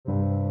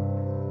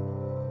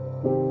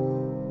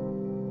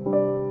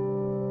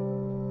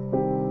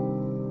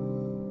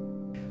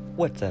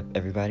What's up,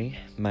 everybody?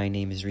 My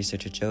name is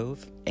Researcher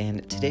Jove,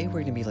 and today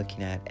we're going to be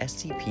looking at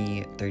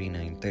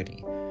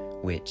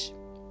SCP-3930, which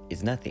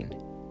is nothing.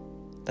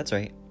 That's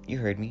right, you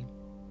heard me.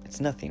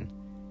 It's nothing.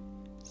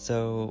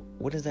 So,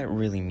 what does that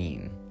really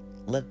mean?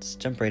 Let's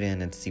jump right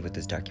in and see what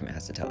this document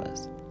has to tell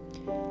us.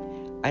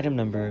 Item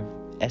number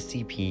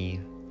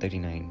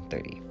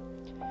SCP-3930.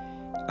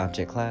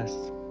 Object class,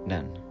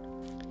 none.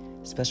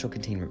 Special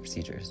containment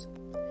procedures.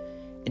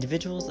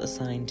 Individuals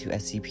assigned to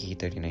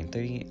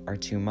SCP-3930 are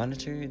to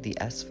monitor the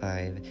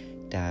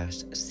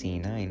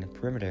S5-C9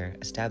 perimeter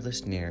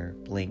established near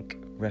blank,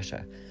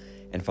 Russia,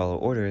 and follow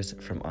orders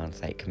from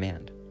on-site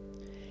command.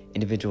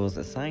 Individuals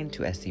assigned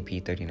to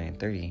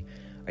SCP-3930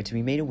 are to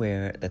be made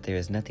aware that there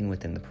is nothing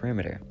within the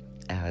perimeter,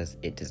 as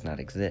it does not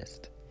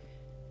exist.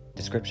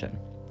 Description: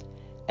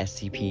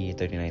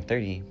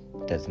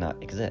 SCP-3930 does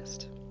not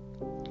exist.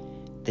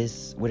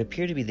 This would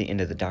appear to be the end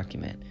of the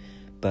document,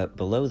 but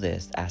below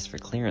this asks for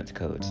clearance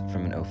codes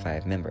from an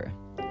O5 member,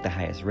 the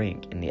highest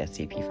rank in the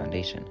SCP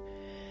Foundation,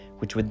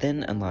 which would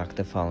then unlock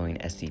the following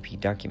SCP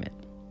document.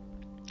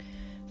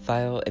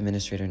 File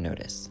Administrator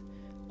Notice.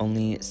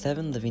 Only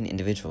 7 living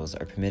individuals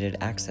are permitted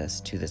access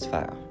to this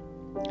file.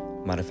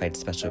 Modified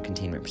Special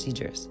Containment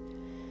Procedures.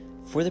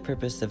 For the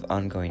purpose of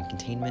ongoing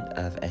containment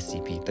of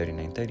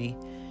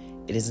SCP-3930,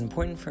 it is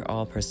important for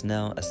all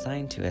personnel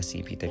assigned to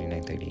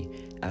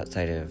SCP-3930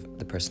 outside of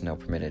the personnel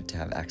permitted to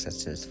have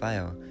access to this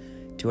file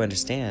to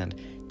understand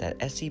that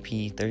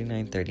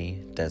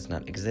SCP-3930 does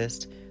not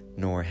exist,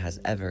 nor has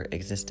ever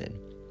existed.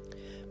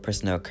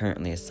 Personnel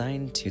currently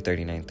assigned to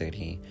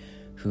 3930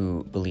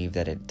 who believe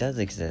that it does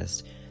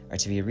exist are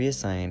to be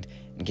reassigned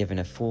and given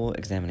a full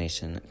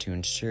examination to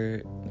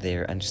ensure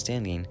their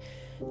understanding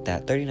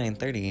that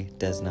 3930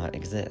 does not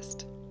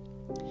exist.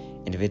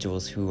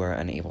 Individuals who are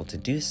unable to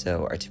do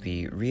so are to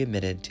be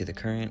readmitted to the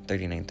current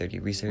 3930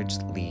 research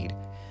lead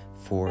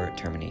for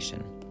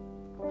termination.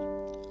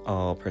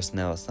 All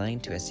personnel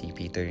assigned to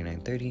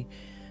SCP-3930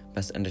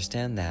 must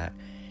understand that,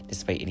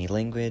 despite any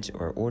language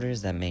or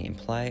orders that may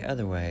imply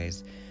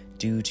otherwise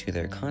due to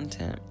their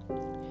content,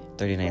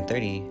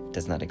 3930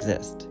 does not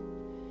exist.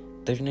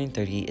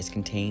 3930 is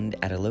contained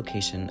at a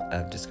location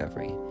of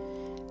discovery.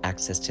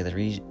 Access to the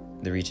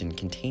region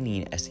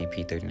containing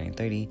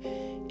SCP-3930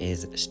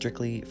 is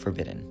strictly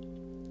forbidden.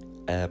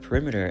 A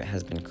perimeter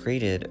has been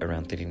created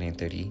around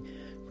 3930,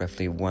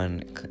 roughly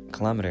 1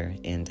 kilometer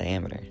in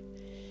diameter.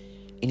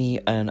 Any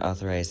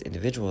unauthorized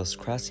individuals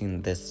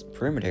crossing this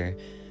perimeter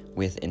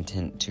with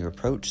intent to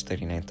approach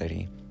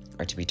 3930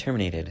 are to be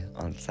terminated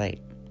on site.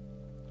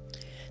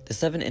 The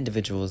 7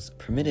 individuals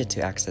permitted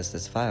to access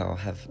this file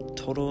have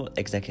total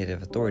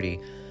executive authority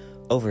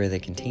over the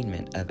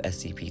containment of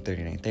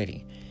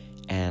SCP-3930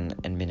 and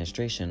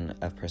administration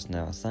of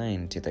personnel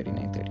assigned to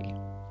 3930.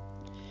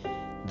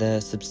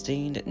 The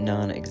sustained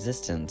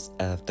non-existence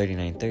of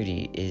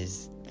 3930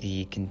 is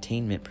the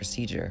containment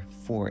procedure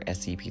for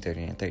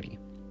SCP-3930.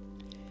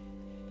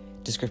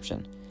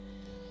 Description: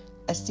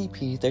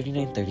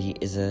 SCP-3930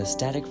 is a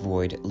static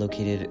void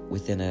located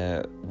within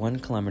a 1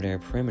 kilometer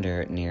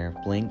perimeter near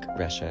blank,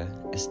 Russia,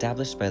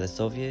 established by the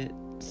Soviet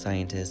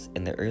scientists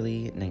in the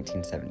early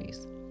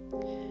 1970s.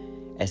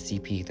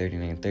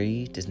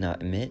 SCP-3930 does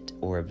not emit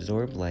or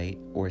absorb light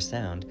or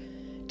sound,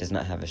 does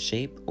not have a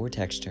shape or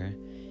texture,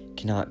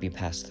 cannot be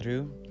passed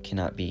through,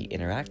 cannot be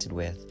interacted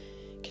with,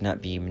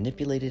 cannot be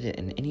manipulated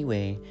in any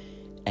way,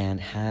 and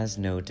has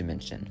no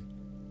dimension.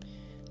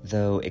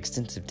 Through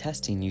extensive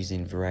testing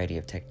using a variety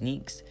of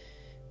techniques,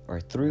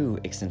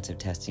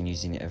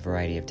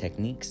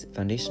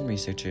 Foundation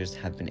researchers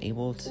have been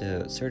able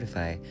to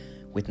certify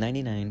with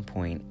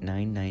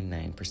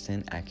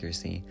 99.999%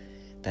 accuracy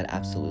that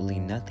absolutely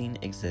nothing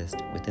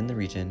exists within the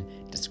region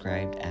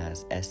described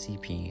as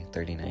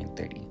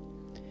SCP-3930.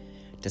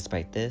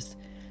 Despite this,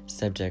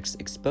 subjects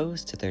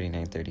exposed to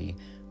 3930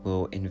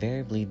 will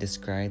invariably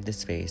describe the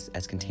space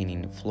as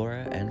containing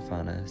flora and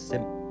fauna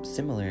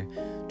similar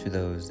to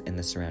those in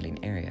the surrounding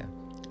area,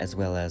 as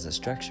well as a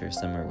structure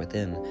somewhere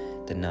within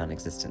the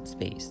non-existent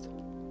space.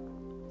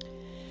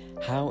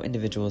 How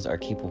individuals are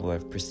capable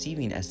of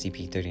perceiving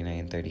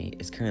SCP-3930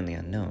 is currently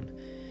unknown,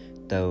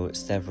 though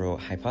several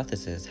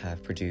hypotheses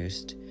have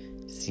produced.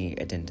 See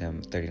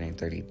Addendum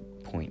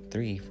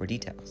 3930.3 for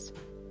details.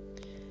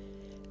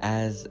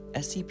 As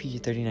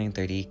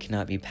SCP-3930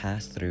 cannot be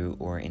passed through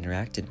or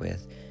interacted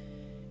with,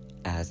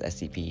 as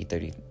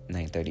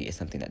SCP-3930 is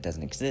something that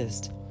doesn't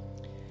exist,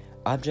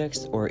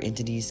 objects or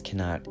entities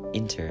cannot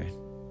enter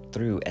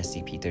through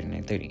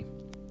SCP-3930.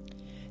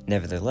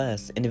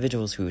 Nevertheless,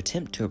 individuals who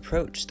attempt to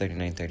approach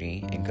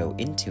 3930 and go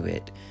into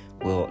it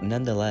will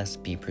nonetheless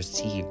be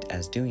perceived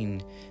as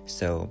doing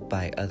so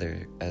by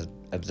other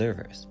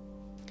observers.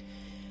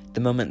 The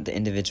moment the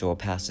individual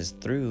passes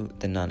through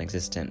the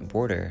non-existent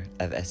border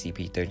of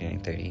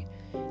SCP-3930,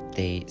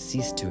 they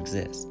cease to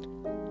exist.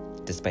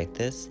 Despite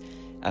this,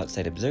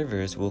 outside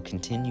observers will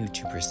continue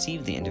to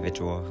perceive the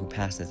individual who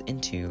passes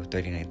into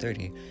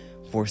 3930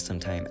 for some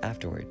time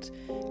afterwards,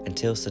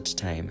 until such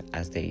time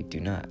as they do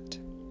not.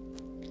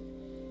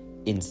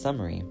 In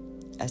summary,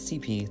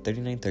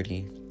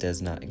 SCP-3930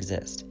 does not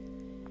exist.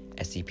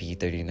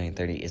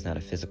 SCP-3930 is not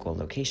a physical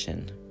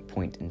location,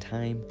 point in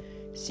time,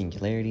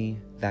 singularity,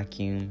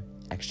 vacuum,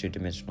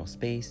 extra-dimensional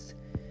space,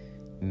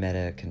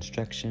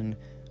 meta-construction,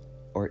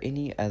 or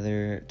any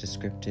other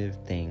descriptive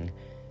thing,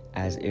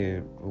 as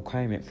a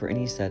requirement for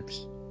any such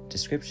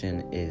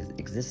description is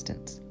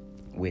existence,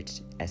 which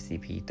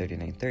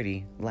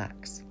SCP-3930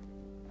 lacks.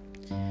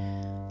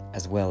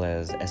 As well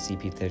as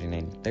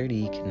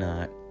SCP-3930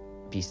 cannot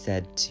be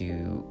said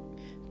to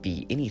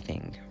be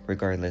anything,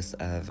 regardless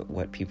of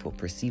what people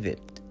perceive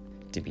it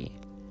to be.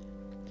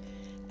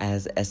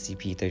 As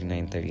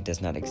SCP-3930 does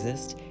not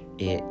exist,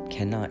 it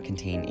cannot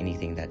contain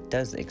anything that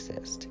does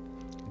exist.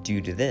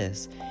 Due to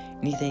this,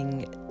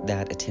 anything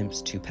that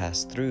attempts to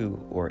pass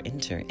through or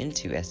enter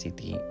into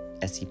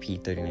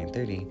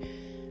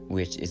SCP-3930,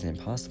 which is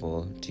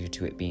impossible due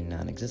to it being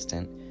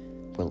non-existent,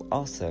 will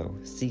also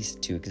cease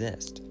to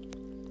exist.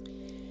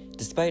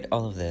 Despite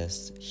all of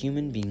this,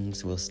 human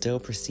beings will still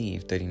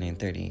perceive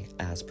 3930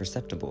 as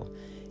perceptible,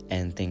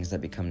 and things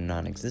that become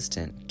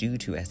non-existent due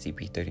to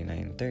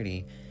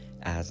SCP-3930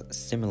 as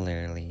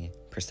similarly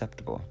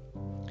perceptible.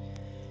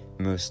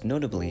 Most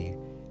notably,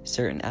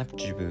 certain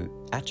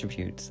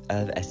attributes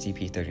of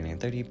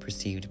SCP-3930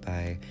 perceived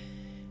by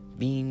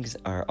beings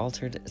are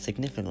altered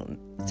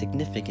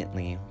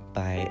significantly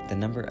by the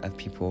number of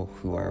people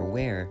who are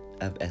aware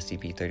of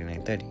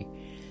SCP-3930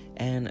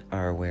 and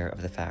are aware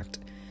of the fact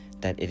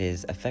that it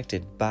is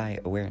affected by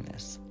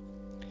awareness.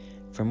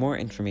 For more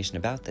information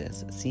about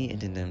this, see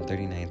Addendum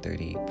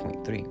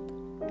 3930.3.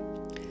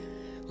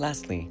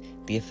 Lastly,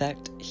 the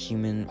effect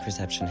human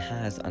perception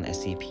has on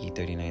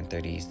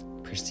SCP-3930's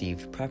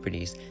perceived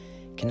properties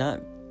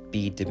cannot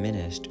be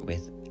diminished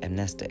with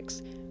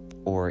amnestics,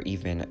 or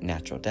even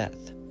natural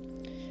death.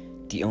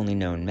 The only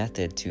known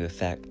method to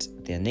affect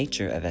the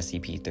nature of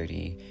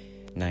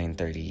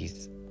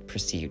SCP-3930's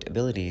perceived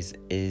abilities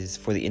is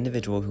for the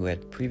individual who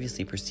had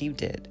previously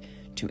perceived it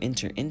to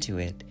enter into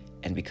it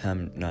and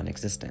become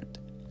non-existent.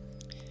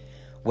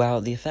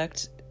 While the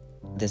effect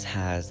this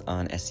has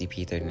on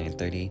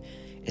SCP-3930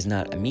 is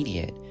not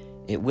immediate,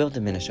 it will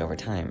diminish over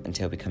time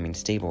until becoming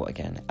stable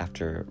again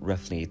after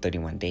roughly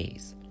 31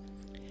 days.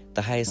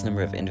 The highest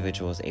number of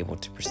individuals able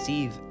to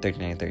perceive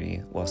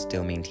 3930 while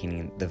still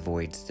maintaining the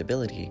void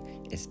stability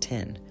is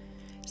 10,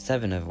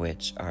 7 of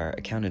which are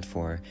accounted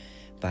for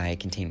by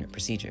containment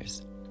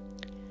procedures.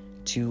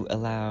 To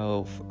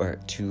allow for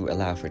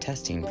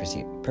testing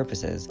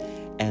purposes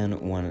and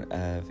one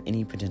of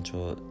any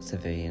potential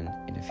civilian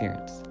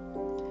interference.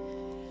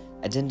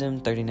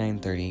 Addendum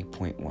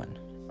 3930.1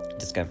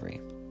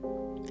 Discovery.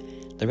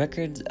 The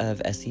records of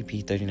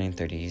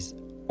SCP-3930's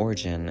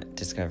origin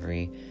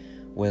discovery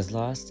was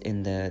lost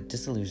in the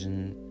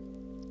dissolution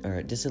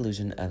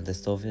of the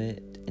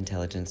Soviet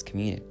intelligence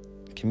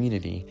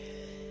community,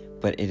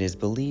 but it is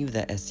believed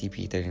that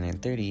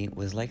SCP-3930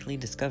 was likely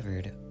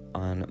discovered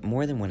on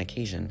more than one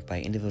occasion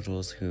by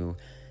individuals who,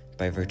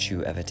 by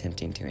virtue of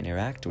attempting to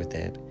interact with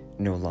it,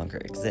 no longer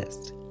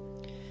exist.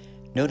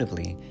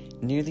 Notably,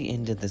 near the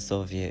end of the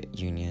Soviet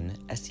Union,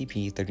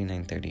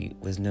 SCP-3930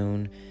 was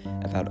known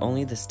about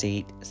only the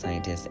state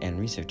scientists and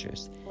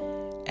researchers,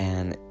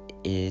 and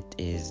it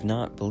is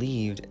not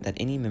believed that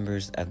any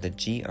members of the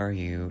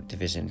GRU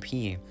Division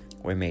P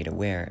were made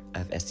aware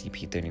of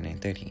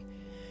SCP-3930.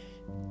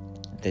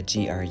 The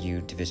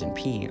GRU Division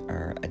P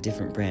are a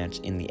different branch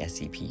in the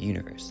SCP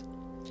universe.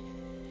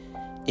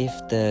 If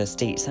the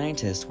state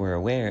scientists were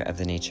aware of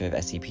the nature of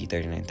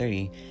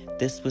SCP-3930,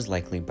 this was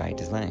likely by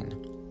design.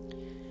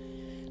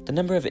 The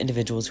number of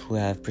individuals who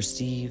had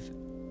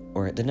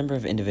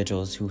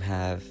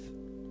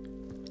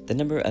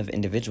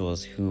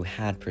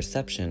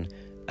perception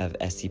of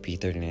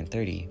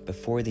SCP-3930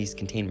 before these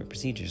containment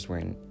procedures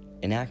were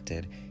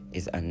enacted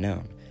is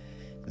unknown,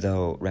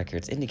 though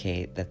records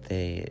indicate that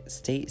the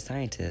state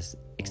scientists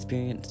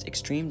experienced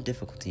extreme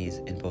difficulties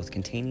in both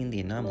containing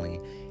the anomaly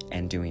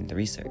and doing the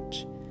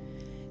research.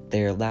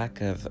 Their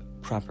lack of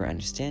proper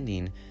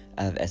understanding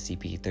of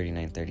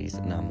SCP-3930's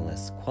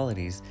anomalous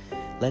qualities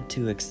led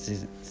to a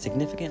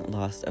significant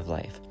loss of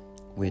life,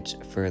 which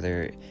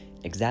further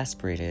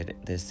exacerbated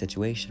the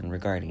situation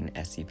regarding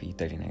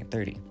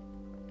SCP-3930.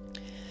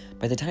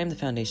 By the time the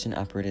Foundation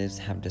operatives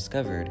have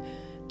discovered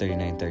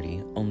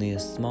 3930, only a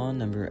small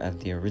number of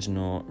the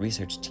original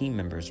research team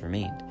members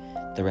remained,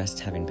 the rest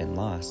having been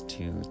lost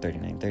to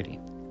 3930.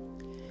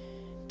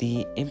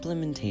 The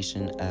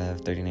implementation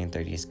of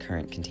 3930's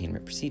current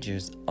containment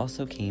procedures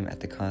also came at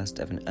the cost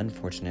of an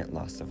unfortunate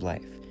loss of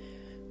life.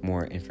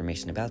 More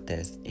information about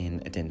this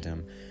in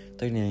Addendum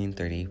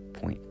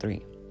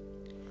 3930.3.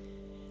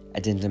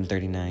 Addendum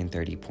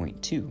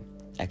 3930.2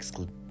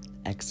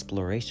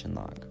 Exploration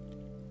Log.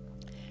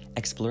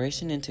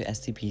 Exploration into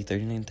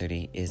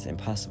SCP-3930 is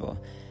impossible,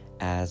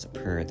 as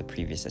per the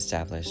previous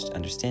established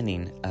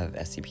understanding of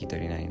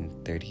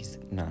SCP-3930's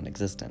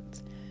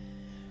non-existence.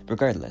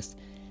 Regardless,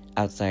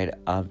 outside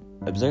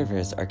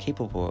observers are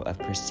capable of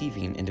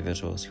perceiving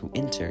individuals who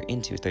enter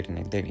into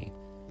 3930,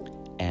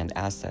 and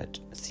as such,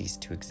 cease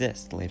to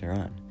exist later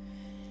on.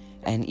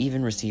 and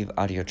even receive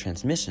audio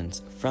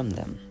transmissions from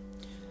them.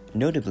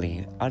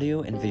 Notably,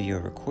 audio and video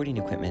recording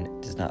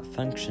equipment does not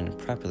function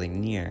properly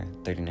near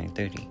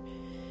 3930.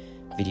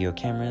 Video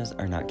cameras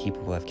are not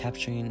capable of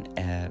capturing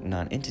a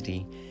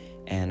non-entity,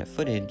 and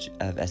footage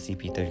of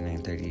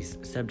SCP-3930's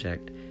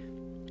subject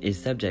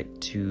is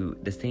subject to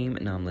the same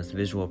anomalous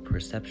visual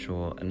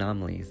perceptual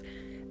anomalies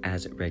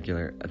as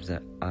regular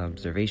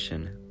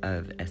observation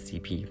of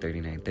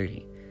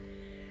SCP-3930.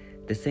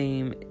 The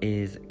same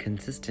is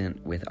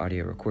consistent with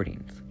audio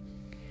recordings.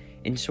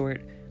 In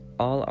short,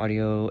 all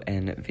audio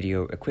and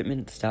video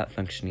equipment stop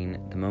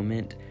functioning the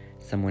moment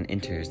someone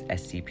enters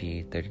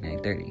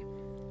SCP-3930,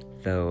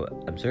 though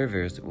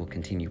observers will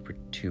continue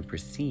to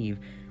perceive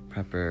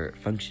proper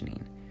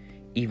functioning,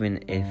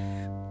 even if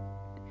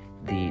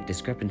the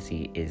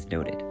discrepancy is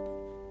noted,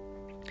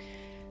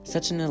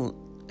 such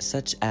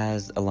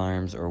as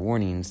alarms or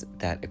warnings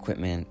that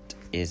equipment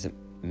is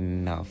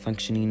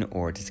malfunctioning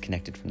or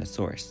disconnected from the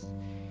source.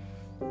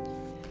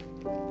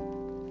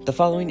 The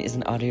following is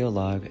an audio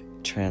log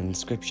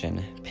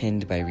transcription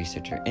penned by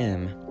Researcher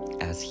M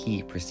as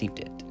he perceived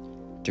it.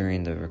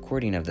 During the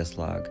recording of this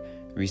log,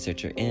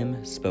 Researcher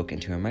M spoke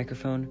into a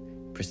microphone,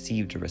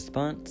 perceived a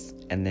response,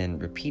 and then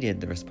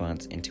repeated the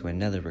response into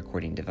another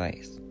recording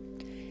device.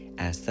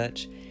 As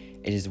such,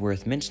 it is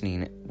worth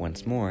mentioning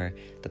once more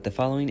that the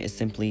following is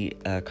simply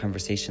a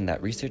conversation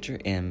that Researcher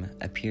M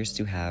appears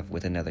to have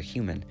with another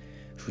human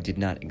who did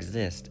not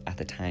exist at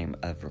the time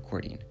of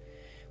recording,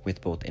 with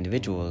both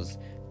individuals'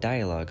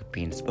 dialogue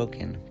being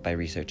spoken by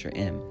Researcher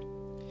M.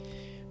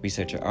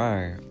 Researcher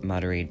R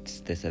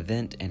moderates this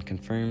event and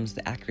confirms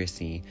the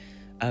accuracy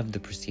of the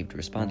perceived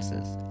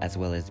responses, as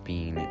well as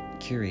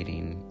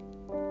curating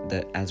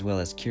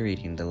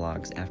the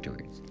logs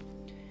afterwards.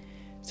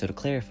 So to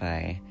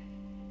clarify,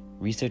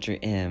 Researcher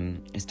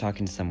M is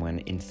talking to someone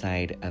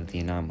inside of the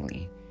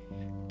anomaly,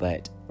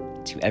 but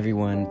to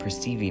everyone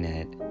perceiving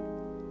it,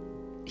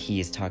 he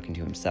is talking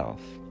to himself,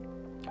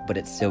 but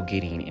it's still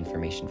getting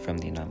information from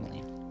the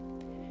anomaly.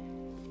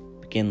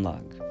 Begin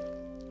log.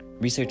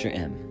 Researcher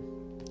M.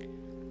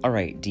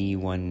 Alright,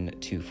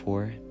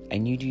 D124, I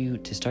need you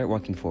to start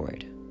walking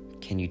forward.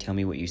 Can you tell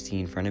me what you see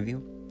in front of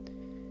you?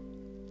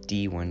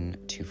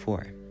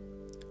 D124.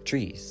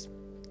 Trees.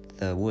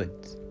 The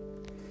woods.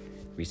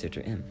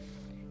 Researcher M.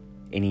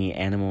 Any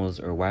animals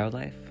or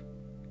wildlife?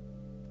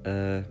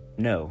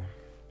 No.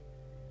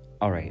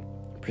 Alright,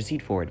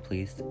 proceed forward,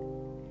 please.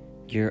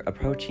 You're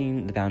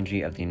approaching the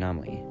boundary of the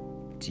anomaly.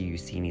 Do you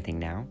see anything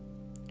now?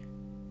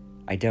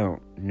 I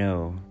don't,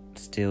 no.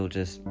 Still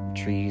just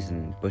trees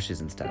and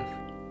bushes and stuff.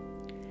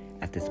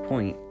 At this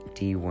point,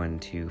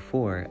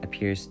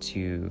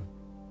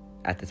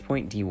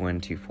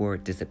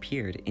 D124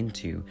 disappeared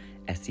into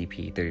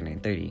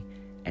SCP-3930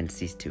 and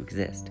ceased to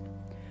exist.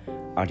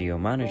 Audio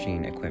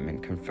monitoring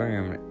equipment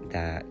confirmed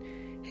that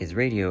his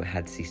radio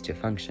had ceased to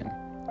function.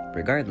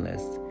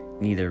 Regardless,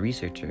 neither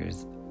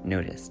researchers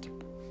noticed.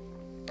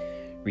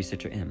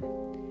 Researcher M.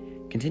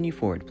 Continue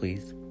forward,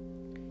 please.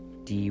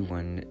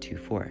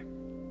 D124.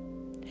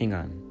 Hang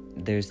on,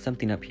 there's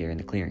something up here in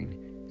the clearing.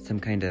 Some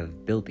kind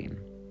of building.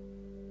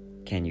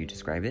 Can you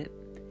describe it?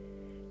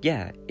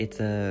 Yeah, it's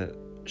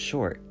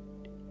short.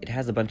 It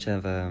has a bunch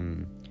of,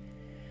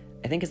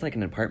 I think it's like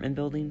an apartment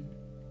building.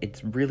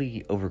 It's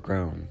really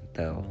overgrown,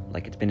 though,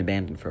 like it's been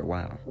abandoned for a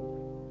while.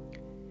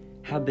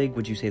 How big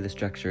would you say the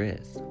structure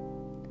is?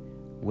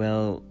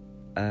 Well,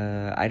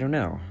 I don't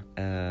know.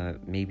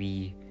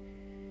 Maybe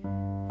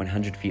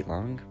 100 feet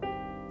long?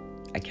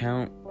 I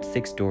count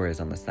 6 doors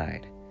on the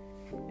side.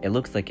 It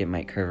looks like it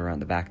might curve around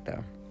the back,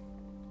 though.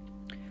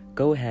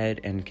 Go ahead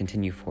and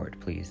continue forward,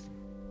 please.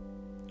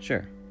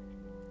 Sure.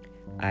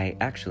 By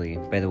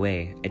the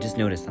way, I just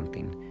noticed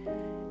something.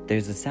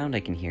 There's a sound I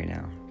can hear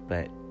now,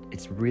 but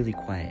it's really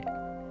quiet.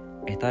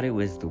 I thought it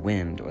was the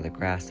wind or the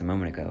grass a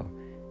moment ago,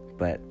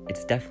 but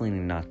it's definitely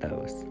not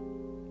those.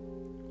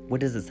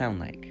 What does it sound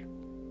like?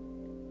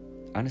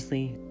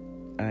 Honestly,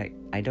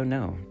 I don't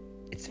know.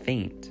 It's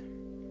faint.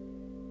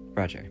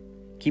 Roger.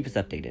 Keep us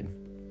updated.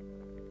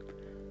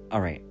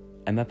 Alright,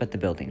 I'm up at the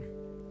building.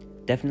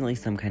 Definitely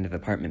some kind of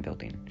apartment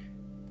building.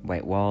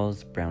 White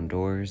walls, brown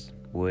doors,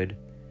 wood.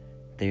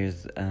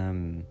 There's,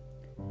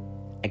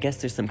 I guess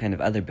there's some kind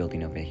of other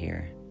building over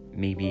here.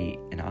 Maybe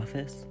an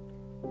office?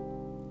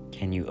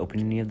 Can you open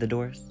any of the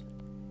doors?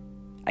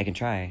 I can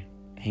try.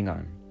 Hang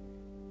on.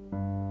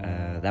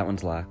 That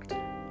one's locked.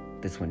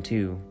 This one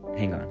too.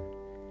 Hang on.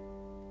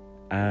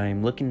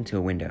 I'm looking into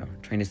a window,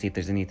 trying to see if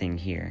there's anything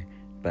here,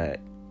 but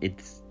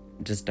it's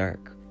just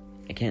dark.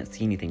 I can't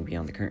see anything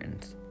beyond the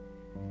curtains.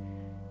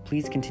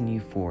 Please continue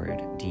forward,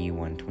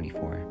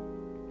 D124.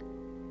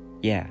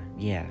 Yeah.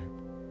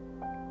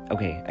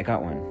 Okay, I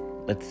got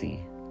one. Let's see.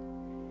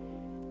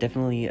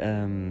 Definitely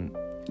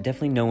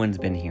no one's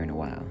been here in a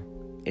while.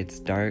 It's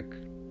dark,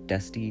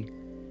 dusty.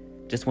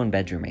 Just one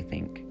bedroom, I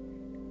think.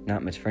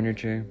 Not much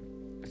furniture.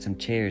 Some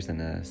chairs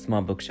and a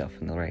small bookshelf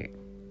on the right.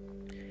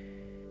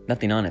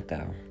 Nothing on it,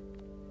 though.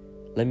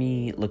 Let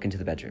me look into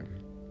the bedroom.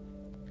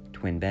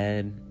 Twin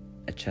bed,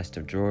 a chest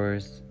of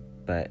drawers,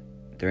 but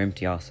they're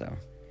empty also.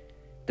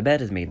 The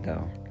bed is made,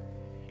 though.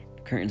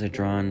 Curtains are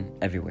drawn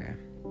everywhere.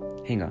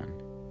 Hang on.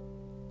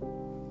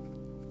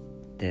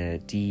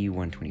 The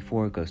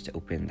D-124 goes to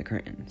open the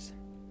curtains.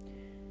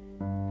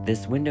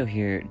 This window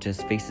here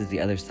just faces the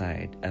other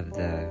side of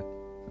the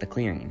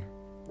clearing.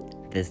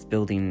 This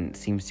building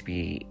seems to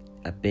be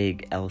a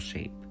big L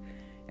shape,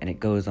 and it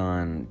goes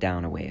on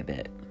down away a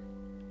bit.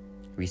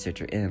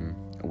 Researcher M,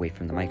 away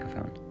from the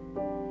microphone.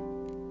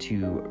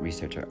 To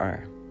Researcher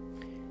R.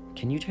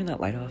 Can you turn that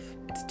light off?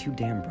 It's too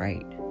damn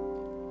bright.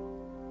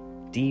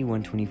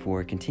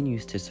 D-124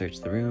 continues to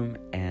search the room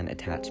and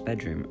attached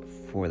bedroom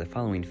for the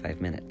following 5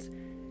 minutes.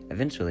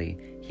 Eventually,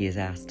 he is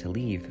asked to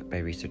leave by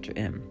Researcher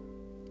M.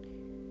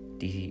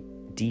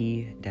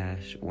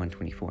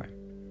 D-124.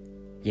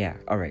 Yeah,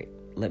 alright,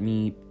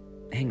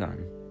 hang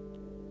on.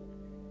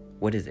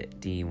 What is it,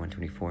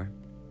 D-124?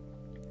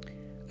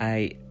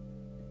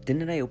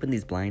 Didn't I open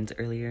these blinds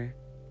earlier?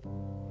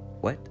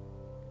 What?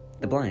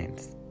 The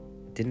blinds.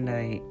 Didn't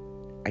I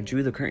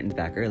drew the curtains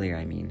back earlier,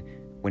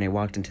 when I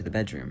walked into the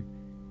bedroom.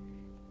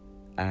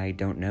 I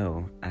don't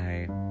know,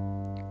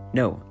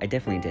 No, I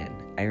definitely did.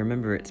 I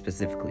remember it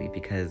specifically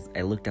because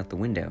I looked out the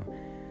window.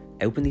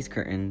 I opened these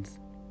curtains.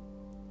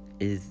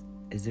 Is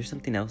there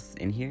something else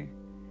in here?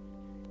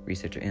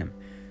 Researcher M.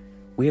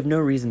 We have no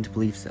reason to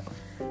believe so.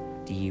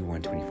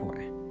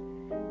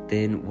 D-124.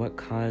 Then what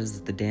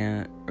closed the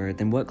damn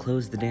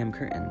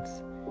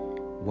curtains?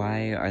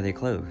 Why are they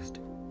closed?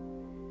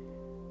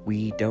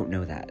 We don't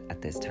know that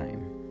at this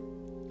time.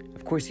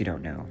 Of course you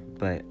don't know,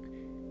 but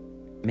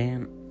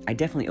man, I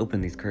definitely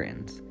opened these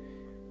curtains.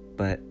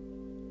 But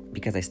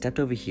because I stepped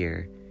over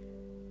here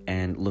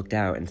and looked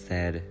out and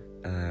said,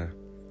 I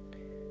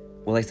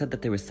said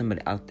that there was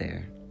somebody out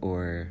there,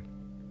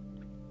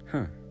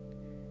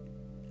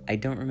 I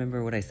don't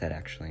remember what I said,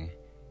 actually.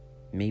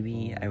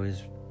 Maybe I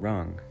was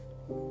wrong.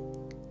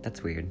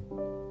 That's weird.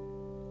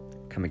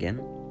 Come again?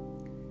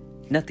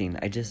 Nothing,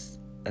 I guess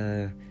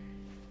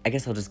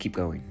I'll just keep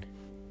going.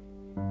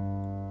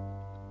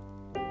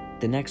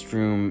 The next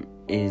room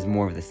is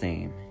more of the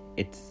same.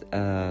 It's,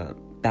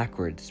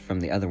 backwards from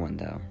the other one,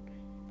 though.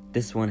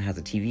 This one has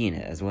a TV in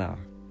it as well.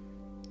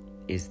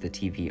 Is the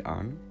TV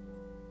on?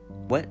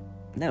 What?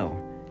 No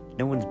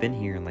one's been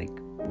here in,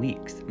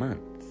 weeks,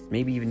 months,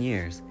 maybe even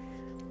years.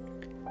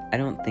 I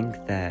don't think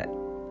that...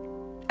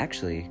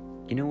 Actually,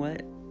 you know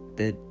what?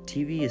 The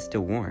TV is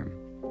still warm.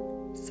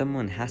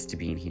 Someone has to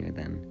be in here,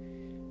 then.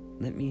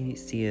 Let me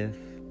see if...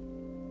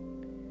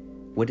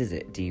 What is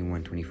it,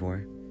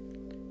 D-124?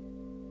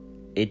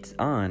 It's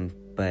on,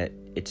 but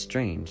it's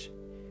strange.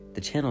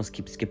 The channels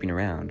keep skipping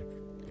around.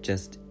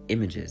 Just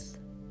images,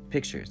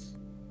 pictures,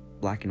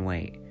 black and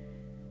white.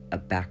 A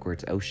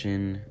backwards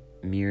ocean,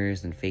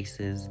 mirrors and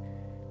faces,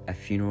 a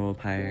funeral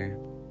pyre.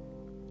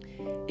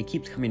 It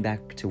keeps coming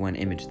back to one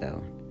image,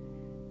 though.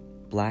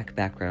 Black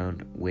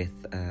background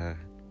with,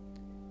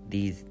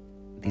 these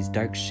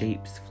dark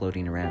shapes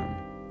floating around.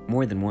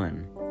 More than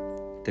one.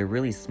 They're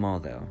really small,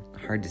 though,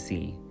 hard to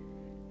see,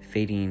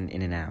 fading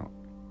in and out.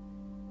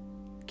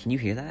 Can you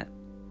hear that?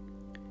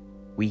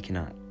 We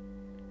cannot.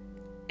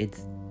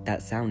 It's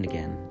that sound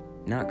again,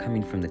 not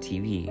coming from the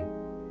TV,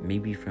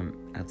 maybe from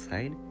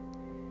outside?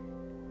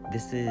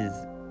 This is...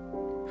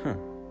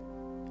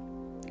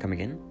 Come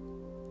again?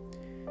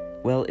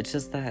 Well, it's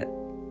just that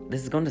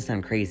this is going to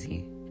sound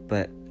crazy,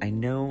 but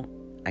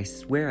I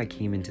swear I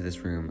came into this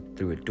room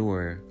through a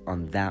door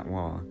on that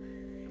wall,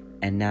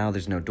 and now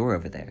there's no door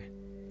over there.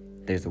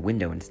 There's a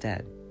window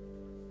instead.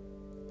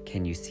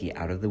 Can you see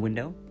out of the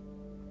window?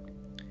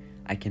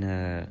 I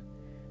can,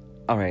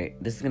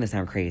 Alright, this is gonna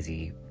sound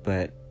crazy,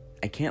 but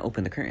I can't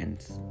open the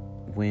curtains.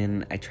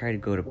 When I try to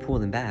go to pull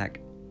them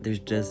back, there's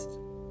just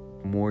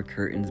more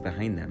curtains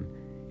behind them,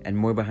 and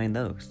more behind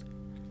those.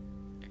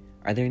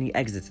 Are there any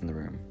exits in the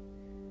room?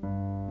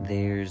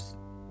 There's...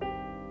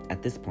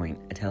 At this point,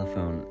 a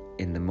telephone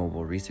in the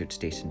mobile research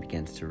station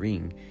begins to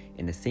ring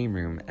in the same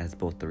room as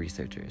both the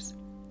researchers.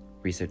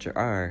 Researcher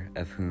R,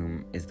 of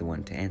whom is the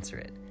one to answer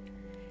it.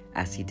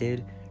 As he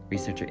did,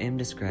 Researcher M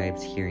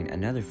describes hearing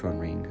another phone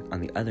ring on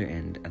the other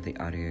end of the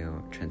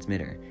audio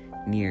transmitter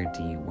near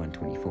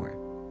D-124.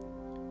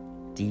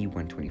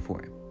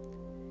 D-124.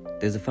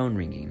 There's a phone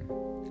ringing.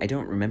 I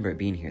don't remember it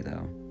being here,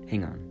 though.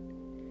 Hang on.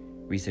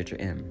 Researcher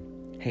M.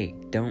 Hey,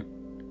 don't...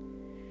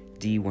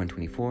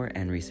 D-124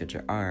 and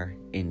Researcher R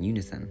in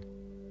unison.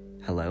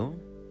 Hello?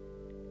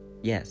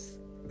 Yes,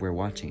 we're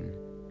watching.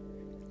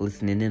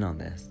 Listening in on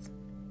this.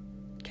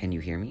 Can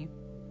you hear me?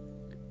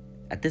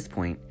 At this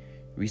point,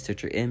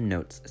 Researcher M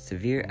notes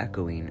severe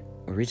echoing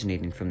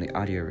originating from the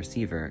audio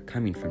receiver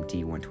coming from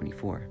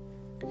D-124.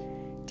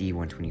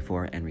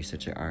 D-124 and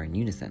Researcher R in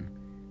unison.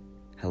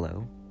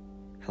 Hello?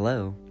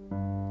 Hello?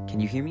 Can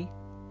you hear me?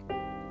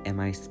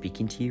 Am I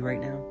speaking to you right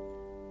now?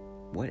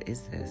 What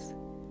is this?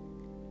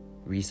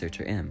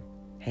 Researcher M.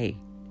 Hey,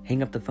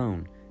 hang up the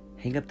phone.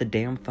 Hang up the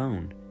damn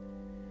phone.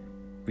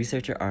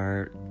 Researcher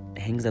R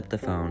hangs up the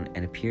phone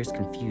and appears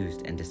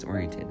confused and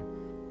disoriented.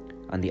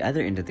 On the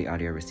other end of the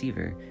audio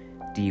receiver,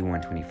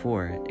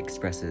 D-124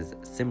 expresses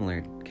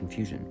similar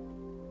confusion.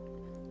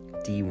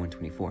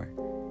 D-124.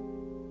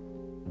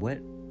 What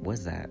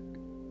was that?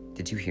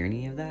 Did you hear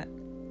any of that?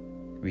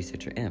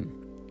 Researcher M.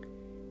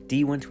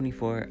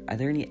 D-124, are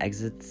there any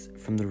exits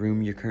from the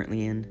room you're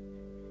currently in?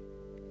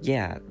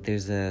 Yeah,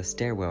 there's a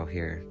stairwell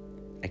here.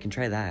 I can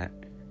try that.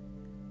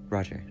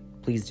 Roger,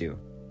 please do.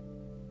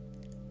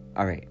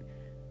 Alright,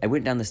 I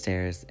went down the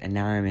stairs, and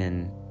now I'm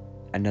in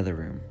another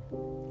room.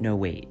 No,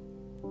 wait.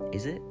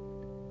 Is it?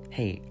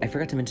 Hey, I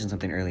forgot to mention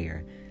something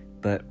earlier,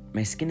 but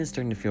my skin is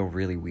starting to feel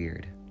really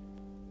weird.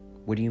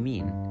 What do you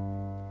mean?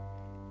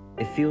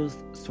 It feels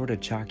sort of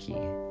chalky.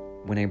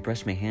 When I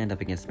brush my hand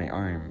up against my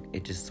arm,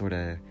 it just sort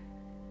of...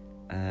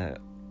 I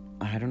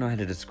don't know how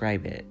to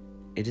describe it.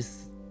 It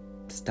just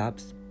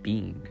stops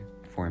being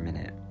for a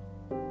minute.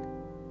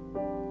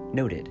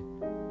 Noted.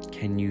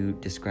 Can you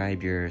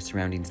describe your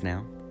surroundings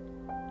now?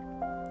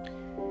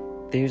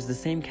 There's the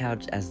same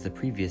couch as the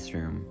previous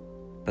room,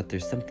 but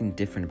there's something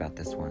different about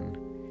this one.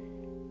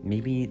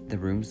 Maybe the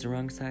room's the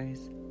wrong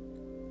size?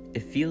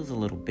 It feels a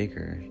little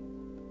bigger.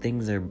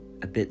 Things are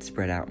a bit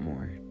spread out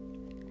more.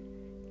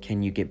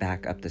 Can you get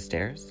back up the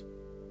stairs?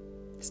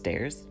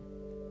 Stairs?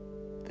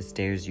 The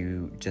stairs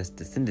you just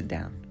descended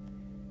down.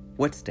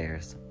 What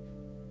stairs?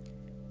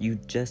 You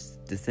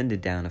just descended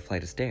down a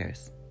flight of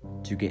stairs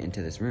to get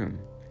into this room.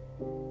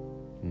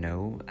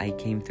 No, I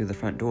came through the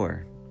front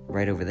door,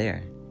 right over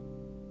there.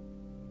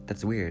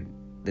 That's weird.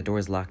 The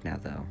door's locked now,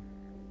 though.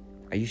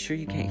 Are you sure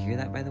you can't hear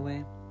that, by the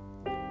way?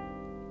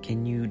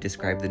 Can you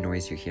describe the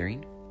noise you're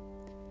hearing?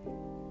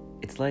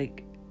 It's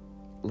like,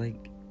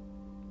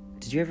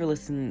 did you ever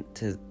listen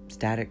to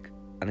static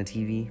on a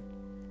TV?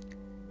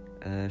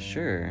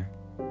 Sure.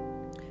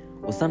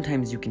 Well,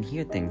 sometimes you can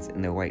hear things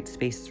in the white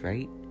space,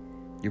 right?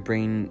 Your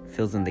brain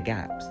fills in the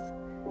gaps.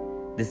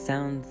 This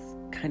sounds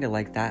kind of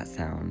like that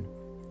sound,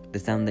 the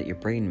sound that your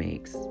brain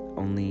makes,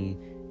 only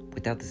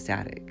without the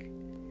static.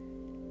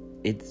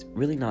 It's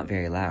really not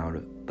very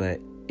loud, but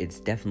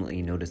it's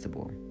definitely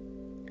noticeable.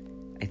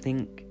 I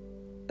think,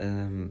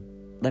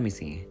 let me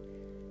see.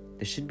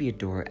 There should be a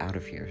door out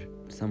of here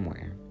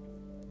somewhere.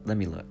 Let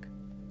me look.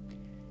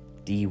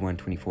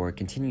 D-124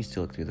 continues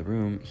to look through the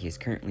room he is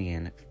currently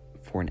in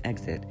for an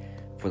exit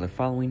for the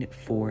following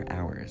 4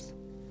 hours.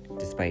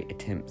 Despite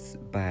attempts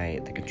by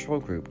the control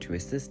group to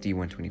assist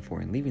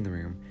D-124 in leaving the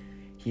room,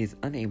 he is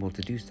unable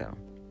to do so.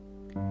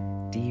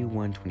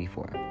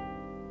 D-124.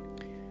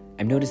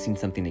 I'm noticing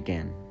something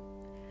again.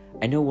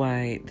 I know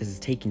why this is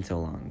taking so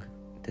long.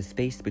 The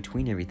space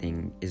between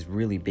everything is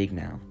really big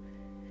now.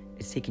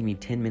 It's taking me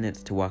 10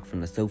 minutes to walk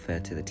from the sofa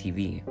to the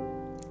TV.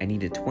 I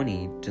needed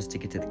 20 just to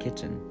get to the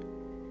kitchen.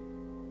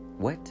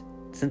 What?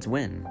 Since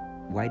when?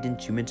 Why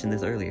didn't you mention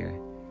this earlier?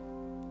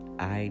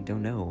 I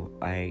don't know.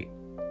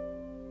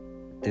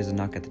 There's a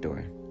knock at the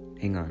door.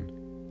 Hang on.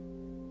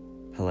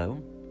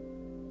 Hello?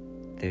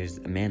 There's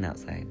a man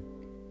outside.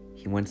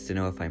 He wants to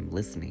know if I'm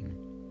listening.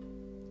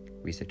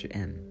 Researcher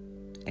M.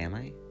 Am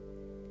I?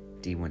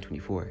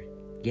 D-124.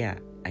 Yeah,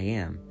 I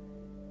am.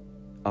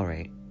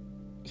 Alright.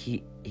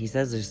 He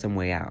says there's some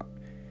way out.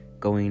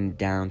 Going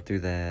down through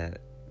the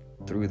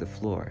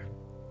floor.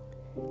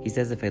 He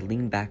says if I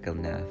lean back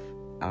enough,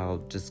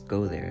 I'll just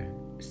go there.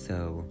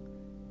 So...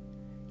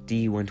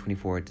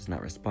 D-124 does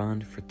not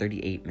respond for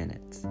 38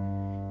 minutes.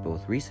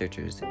 Both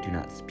researchers do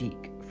not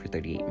speak for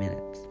 38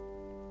 minutes.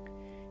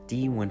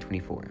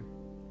 D-124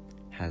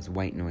 has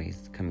white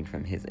noise coming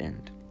from his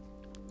end.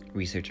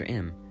 Researcher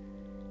M.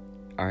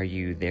 Are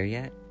you there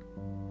yet?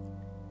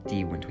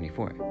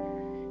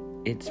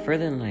 D-124. It's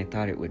further than I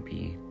thought it would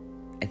be.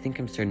 I think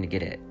I'm starting to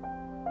get it.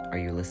 Are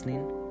you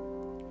listening?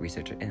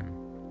 Researcher M.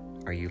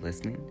 Are you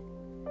listening?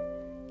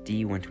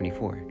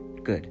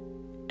 D-124. Good.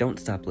 Don't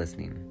stop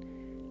listening.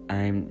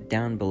 I'm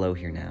down below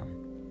here now.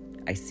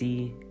 I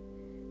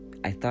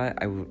thought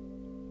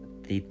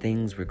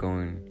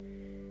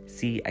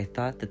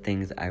the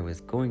things I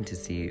was going to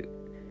see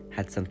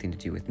had something to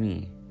do with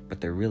me,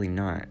 but they're really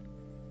not.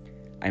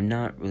 I'm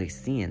not really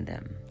seeing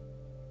them.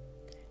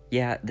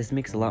 Yeah, this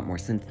makes a lot more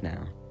sense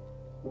now.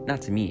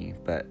 Not to me,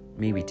 but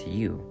maybe to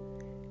you.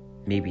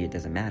 Maybe it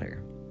doesn't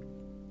matter.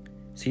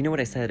 So you know what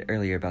I said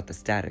earlier about the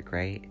static,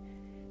 right?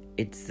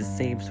 It's the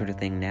same sort of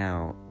thing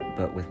now,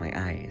 but with my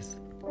eyes.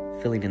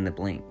 Filling in the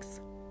blanks.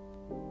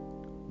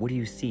 What do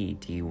you see,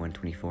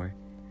 D-124?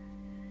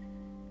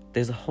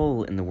 There's a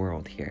hole in the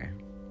world here,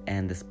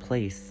 and this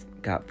place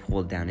got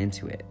pulled down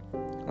into it,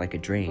 like a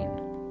drain.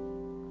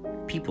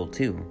 People,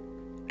 too.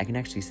 I can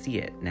actually see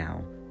it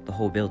now, the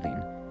whole building,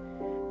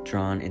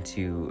 drawn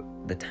into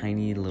the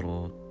tiny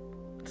little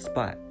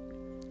spot,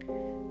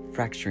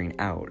 fracturing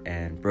out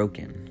and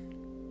broken.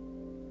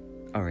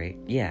 Alright,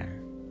 yeah.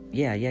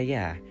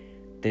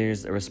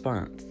 There's a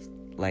response,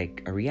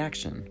 like a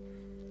reaction.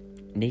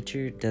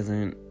 Nature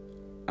doesn't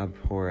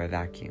abhor a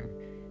vacuum,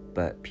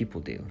 but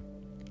people do.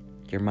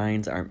 Your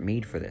minds aren't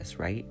made for this,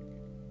 right?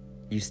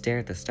 You stare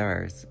at the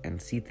stars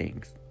and see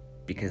things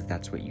because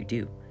that's what you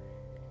do.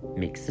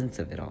 Make sense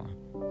of it all.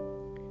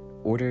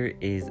 Order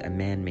is a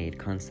man-made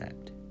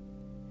concept.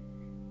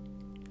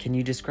 Can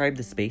you describe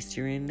the space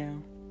you're in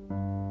now?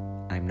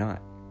 I'm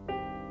not.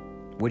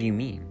 What do you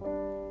mean?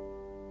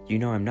 You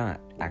know I'm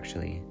not,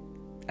 actually.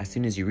 as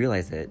soon as you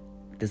realize it,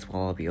 this will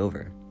all be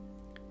over.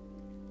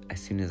 As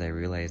soon as I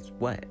realized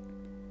what?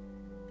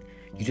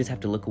 You just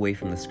have to look away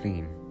from the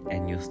screen,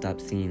 and you'll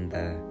stop seeing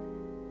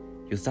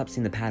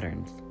the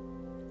patterns.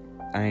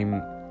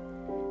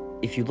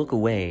 If you look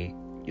away,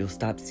 you'll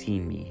stop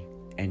seeing me,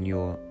 and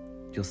you'll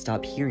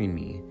stop hearing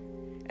me,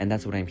 and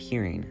that's what I'm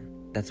hearing.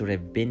 That's what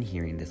I've been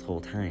hearing this whole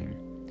time.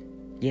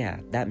 Yeah,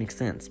 that makes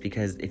sense,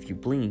 because if you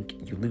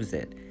blink, you lose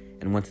it,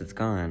 and once it's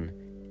gone,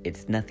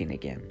 it's nothing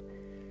again.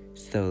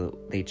 So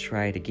they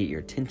try to get your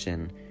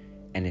attention,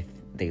 and if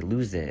they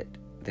lose it,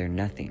 they're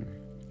nothing.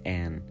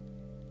 And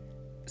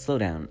slow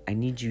down. I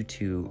need you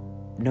to...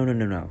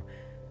 No.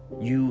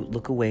 You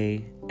look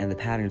away, and the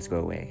patterns go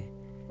away.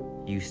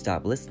 You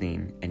stop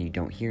listening, and you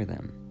don't hear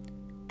them.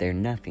 They're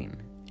nothing.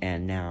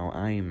 And now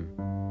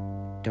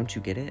Don't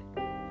you get it?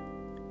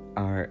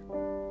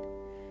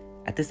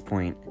 At this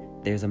point,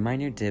 there's a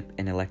minor dip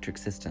in electric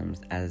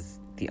systems as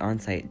the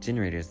on-site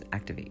generators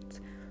activate.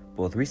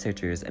 Both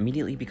researchers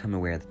immediately become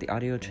aware that the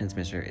audio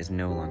transmitter is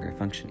no longer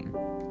functioning.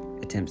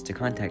 Attempts to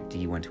contact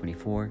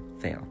D-124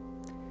 fail.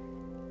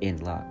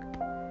 End log.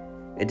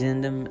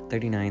 Addendum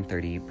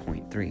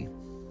 3930.3.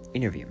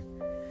 Interview.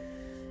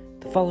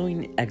 The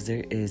following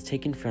excerpt is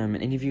taken from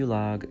an interview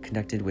log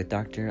conducted with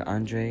Dr.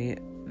 Andrei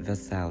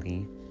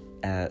Vasily,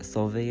 a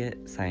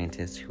Soviet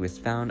scientist who was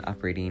found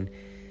operating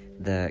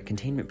the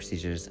containment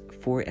procedures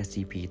for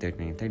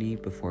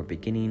SCP-3930 before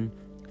beginning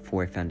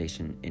for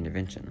Foundation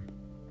intervention.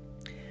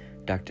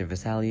 Dr.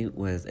 Vasily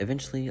was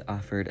eventually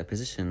offered a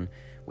position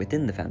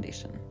within the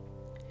Foundation.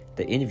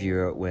 The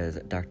interviewer was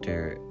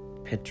Dr.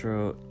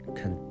 Petro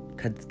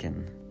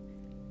Kudskin.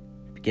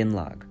 Begin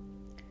log.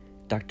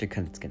 Dr.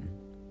 Kudskin.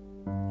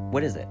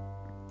 What is it?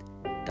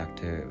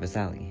 Dr.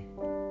 Vasily.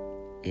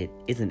 It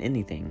isn't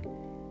anything,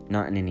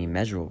 not in any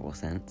measurable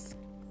sense.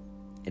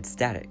 It's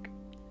static,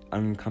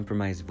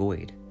 uncompromised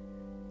void,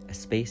 a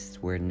space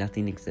where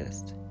nothing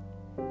exists.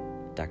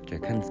 Dr.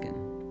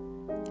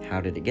 Kudskin. How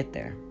did it get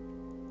there?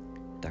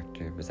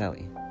 Dr.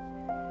 Vasily.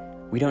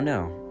 We don't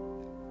know.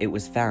 It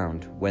was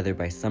found, whether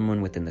by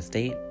someone within the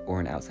state or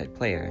an outside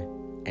player,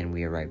 and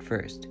we arrived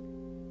first.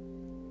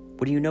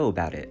 What do you know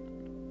about it?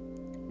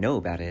 Know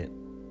about it?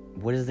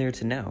 What is there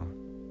to know?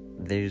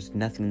 There's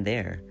nothing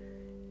there.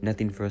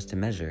 Nothing for us to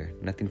measure,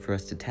 nothing for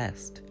us to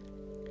test.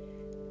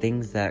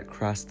 Things that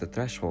cross the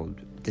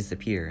threshold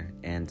disappear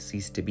and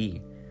cease to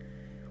be.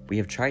 We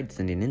have tried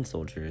sending in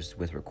soldiers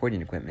with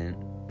recording equipment,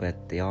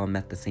 but they all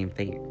met the same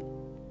fate.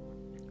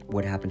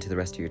 What happened to the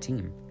rest of your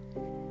team?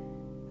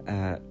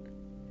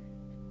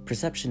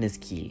 Perception is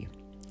key.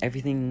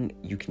 Everything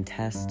you can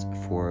test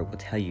for will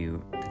tell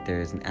you that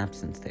there is an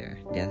absence there,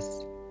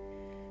 yes?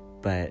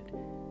 But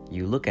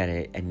you look at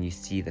it and you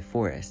see the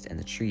forest and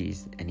the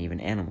trees and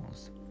even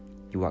animals.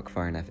 You walk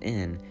far enough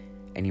in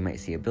and you might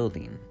see a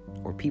building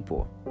or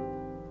people,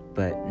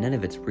 but none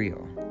of it's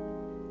real.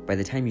 By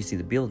the time you see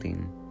the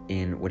building,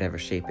 in whatever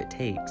shape it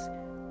takes,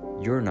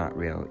 you're not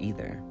real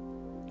either.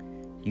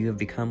 You have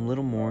become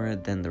little more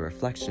than the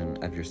reflection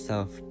of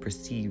yourself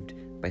perceived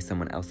by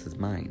someone else's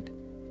mind.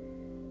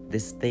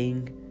 This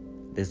thing,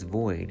 this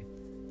void,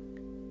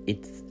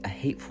 it's a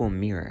hateful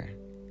mirror.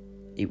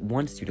 It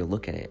wants you to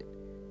look at it.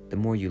 The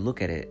more you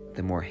look at it,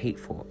 the more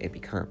hateful it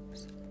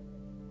becomes.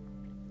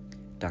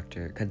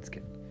 Dr.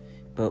 Kudskin.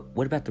 But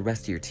what about the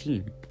rest of your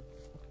team?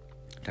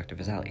 Dr.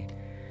 Vasily.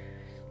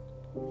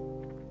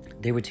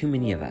 There were too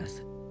many of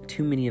us.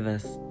 Too many of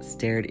us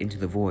stared into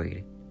the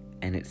void,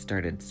 and it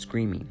started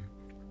screaming.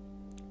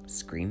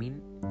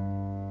 Screaming?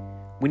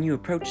 When you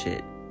approach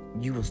it,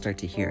 you will start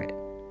to hear it.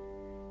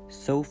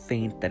 So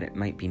faint that it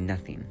might be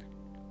nothing,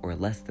 or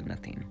less than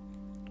nothing,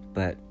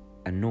 but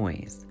a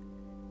noise.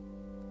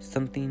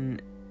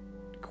 Something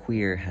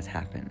queer has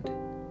happened.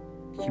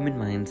 Human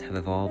minds have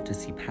evolved to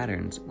see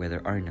patterns where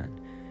there are none,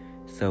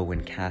 so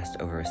when cast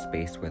over a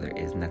space where there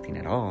is nothing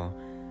at all,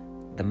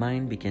 the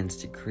mind begins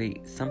to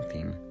create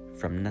something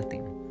from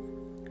nothing.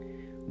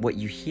 What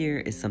you hear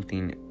is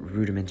something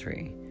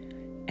rudimentary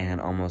and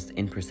almost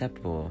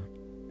imperceptible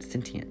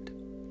sentient.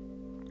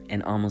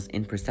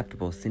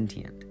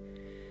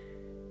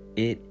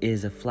 It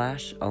is a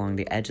flash along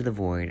the edge of the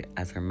void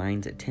as our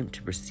minds attempt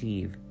to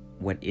perceive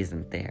what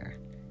isn't there,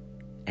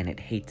 and it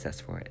hates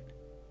us for it.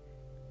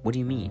 What do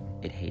you mean,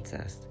 it hates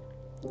us?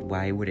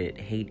 Why would it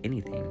hate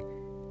anything?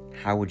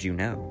 How would you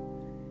know?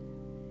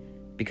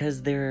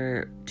 Because there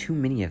are too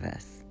many of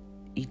us,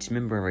 each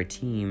member of our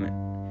team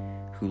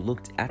who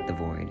looked at the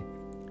void,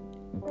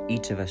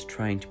 each of us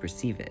trying to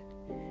perceive it.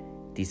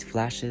 These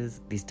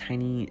flashes, these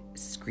tiny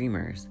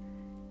screamers,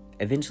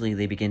 eventually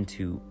they begin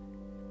to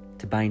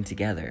bind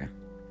together.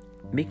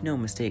 Make no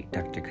mistake,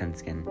 Dr.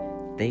 Kudskin,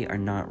 they are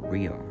not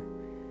real.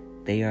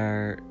 They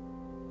are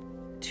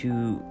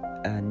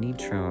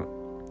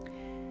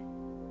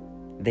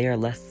they are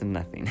less than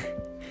nothing,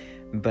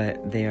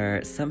 but they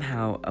are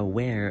somehow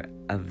aware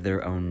of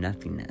their own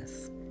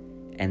nothingness,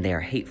 and they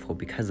are hateful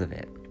because of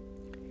it.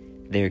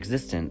 Their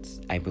existence,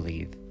 I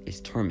believe,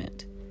 is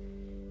torment.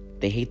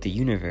 They hate the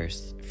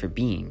universe for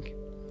being.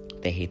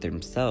 They hate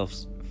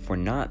themselves for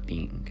not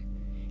being.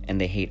 And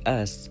they hate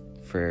us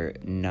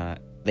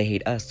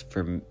us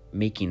for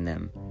making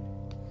them.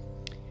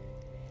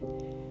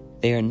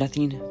 They are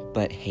nothing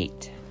but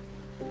hate.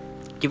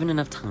 Given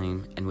enough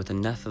time, and with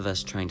enough of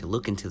us trying to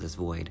look into this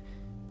void,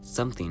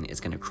 something is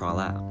going to crawl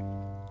out.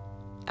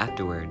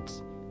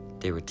 Afterwards,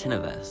 there were 10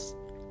 of us,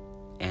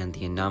 and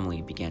the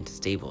anomaly began to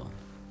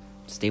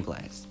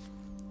stabilize.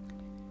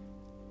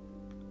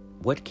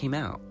 What came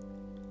out?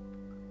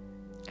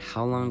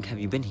 How long have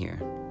you been here?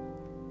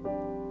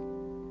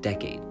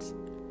 Decades.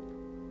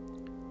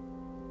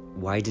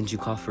 Why didn't you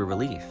call for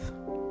relief?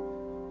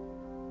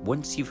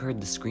 Once you've heard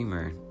the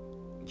screamer,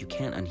 you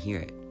can't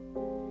unhear it.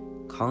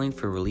 Calling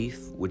for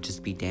relief would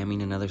just be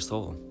damning another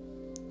soul.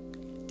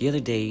 The other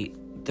day,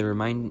 the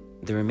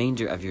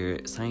remainder of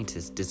your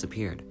scientists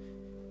disappeared.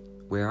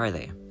 Where are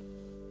they?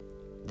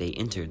 They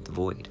entered the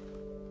void.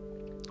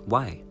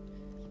 Why?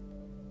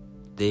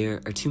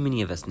 There are too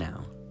many of us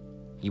now.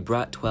 You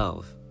brought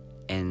 12,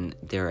 and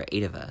there are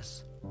 8 of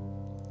us.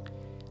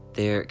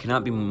 There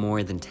cannot be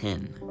more than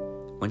 10.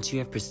 Once you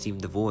have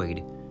perceived the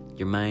void,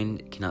 your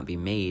mind cannot be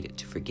made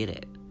to forget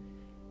it.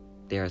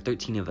 There are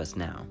 13 of us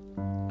now,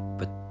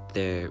 but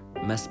there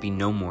must be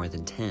no more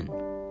than 10.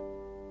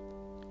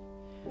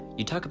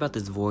 You talk about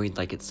this void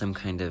like it's some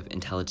kind of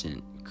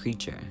intelligent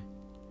creature.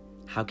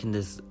 How can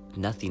this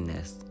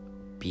nothingness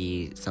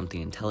be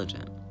something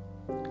intelligent?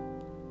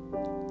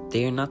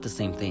 They are not the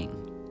same thing.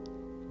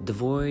 The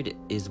void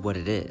is what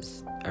it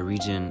is, a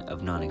region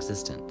of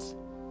non-existence.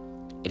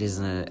 It is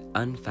an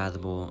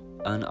unfathomable,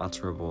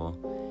 unalterable,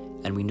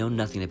 and we know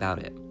nothing about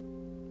it.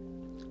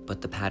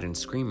 But the pattern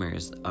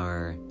screamers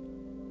are,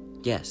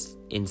 yes,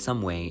 in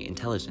some way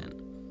intelligent.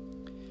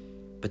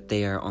 But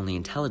they are only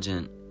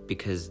intelligent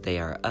because they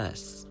are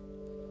us.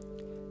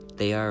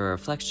 They are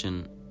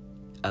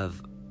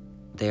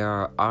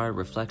our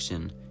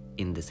reflection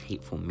in this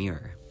hateful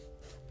mirror.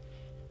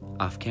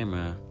 Off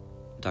camera,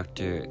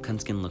 Dr.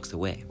 Kunskin looks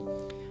away.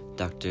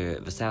 Dr.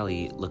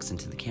 Vasali looks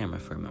into the camera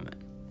for a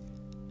moment.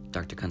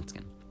 Dr.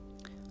 Kunskin: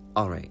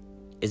 all right,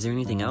 is there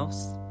anything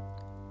else?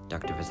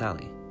 Dr.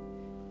 Vasali: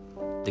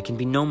 there can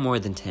be no more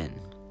than 10.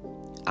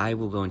 I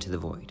will go into the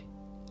void,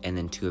 and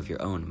then 2 of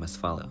your own must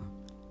follow.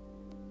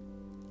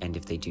 And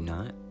if they do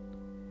not,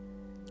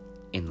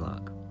 in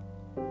log.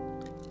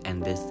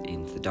 And this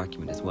ends the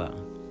document as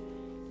well.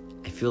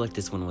 I feel like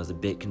this one was a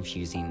bit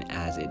confusing,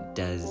 as it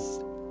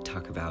does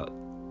talk about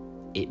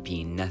it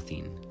being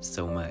nothing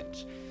so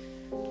much.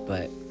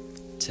 But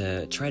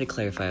to try to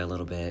clarify a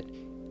little bit,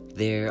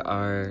 there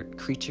are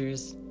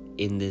creatures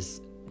in this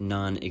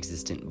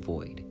non-existent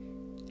void.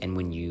 And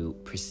when you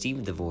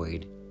perceive the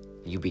void,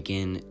 you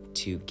begin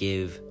to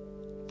give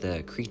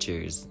the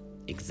creatures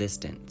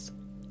existence,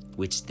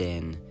 which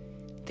then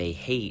they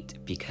hate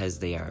because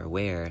they are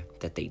aware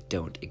that they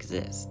don't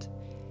exist.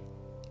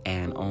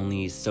 And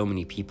only so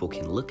many people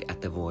can look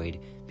at the void,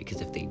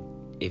 because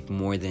if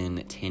more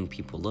than 10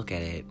 people look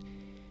at it,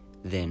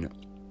 then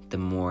the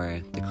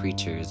more the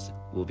creatures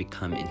will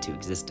become into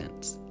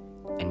existence.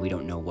 And we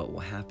don't know what will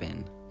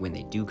happen when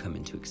they do come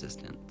into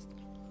existence.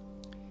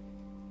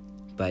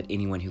 But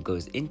anyone who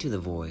goes into the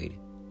void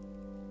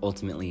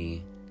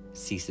ultimately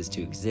ceases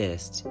to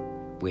exist,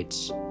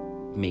 which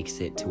makes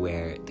it to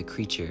where the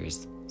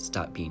creatures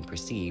stop being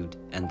perceived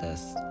and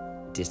thus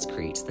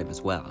discreates them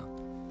as well.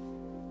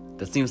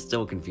 That seems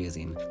still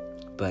confusing,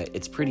 but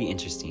it's pretty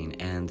interesting,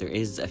 and there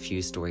is a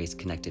few stories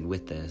connected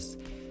with this.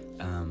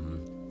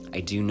 I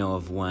do know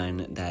of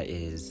one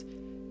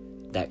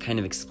that kind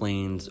of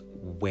explains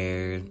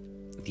where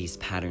these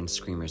pattern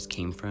screamers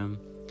came from,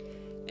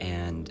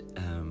 and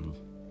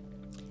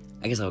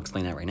I guess I'll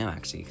explain that right now,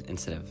 actually,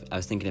 I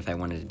was thinking if I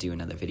wanted to do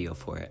another video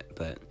for it,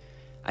 but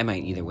I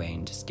might either way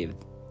and just give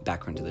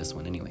background to this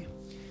one anyway.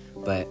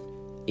 But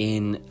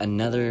in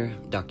another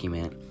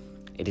document,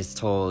 it is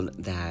told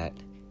that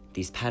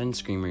these pattern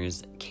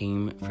screamers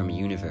came from a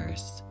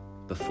universe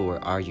before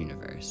our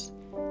universe,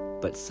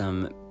 but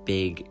some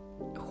big,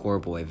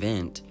 horrible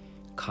event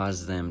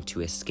caused them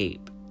to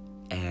escape,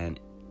 and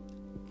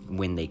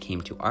when they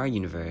came to our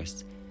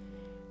universe,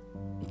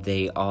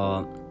 the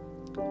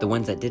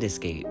ones that did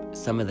escape,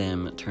 some of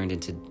them turned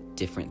into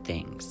different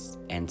things,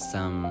 and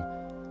some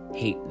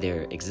hate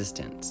their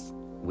existence,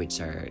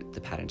 which are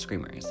the pattern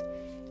screamers.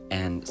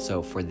 And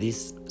so for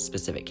this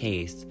specific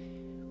case,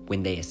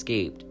 when they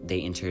escaped,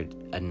 they entered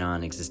a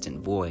non-existent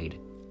void,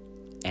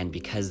 and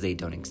because they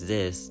don't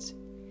exist,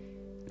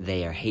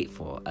 they are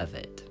hateful of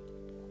it.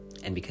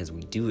 And because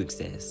we do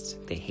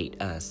exist, they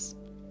hate us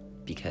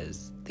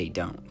because they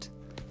don't.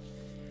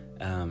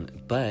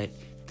 But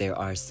there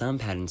are some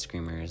pattern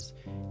screamers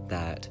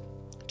that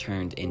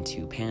turned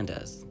into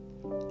pandas,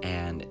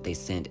 and they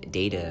sent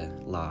data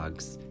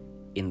logs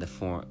in the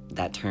form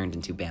that turned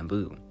into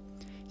bamboo.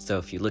 So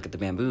if you look at the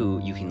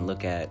bamboo, you can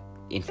look at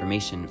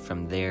information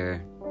from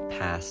their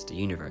past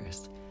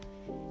universe,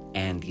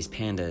 and these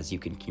pandas you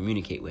can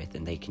communicate with,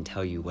 and they can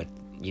tell you what,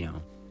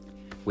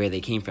 where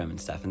they came from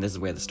and stuff. And this is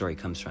where the story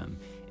comes from,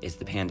 is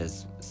the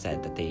pandas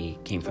said that they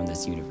came from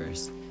this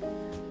universe,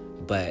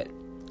 but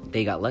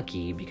they got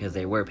lucky because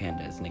they were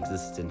pandas and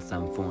existed in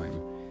some form.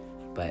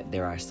 but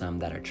there are some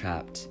that are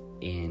trapped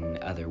in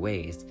other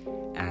ways,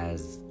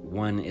 as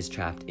one is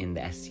trapped in the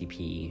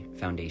SCP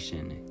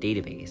Foundation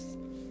database,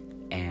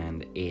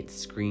 and it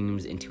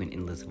screams into an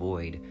endless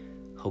void,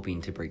 hoping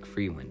to break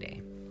free one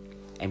day.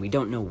 And we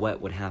don't know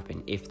what would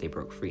happen if they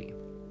broke free.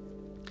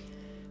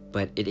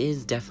 But it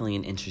is definitely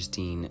an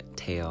interesting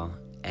tale,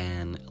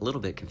 and a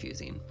little bit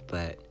confusing,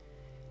 but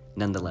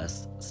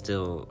nonetheless,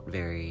 still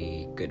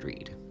very good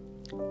read.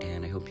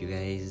 And I hope you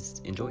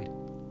guys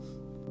enjoyed.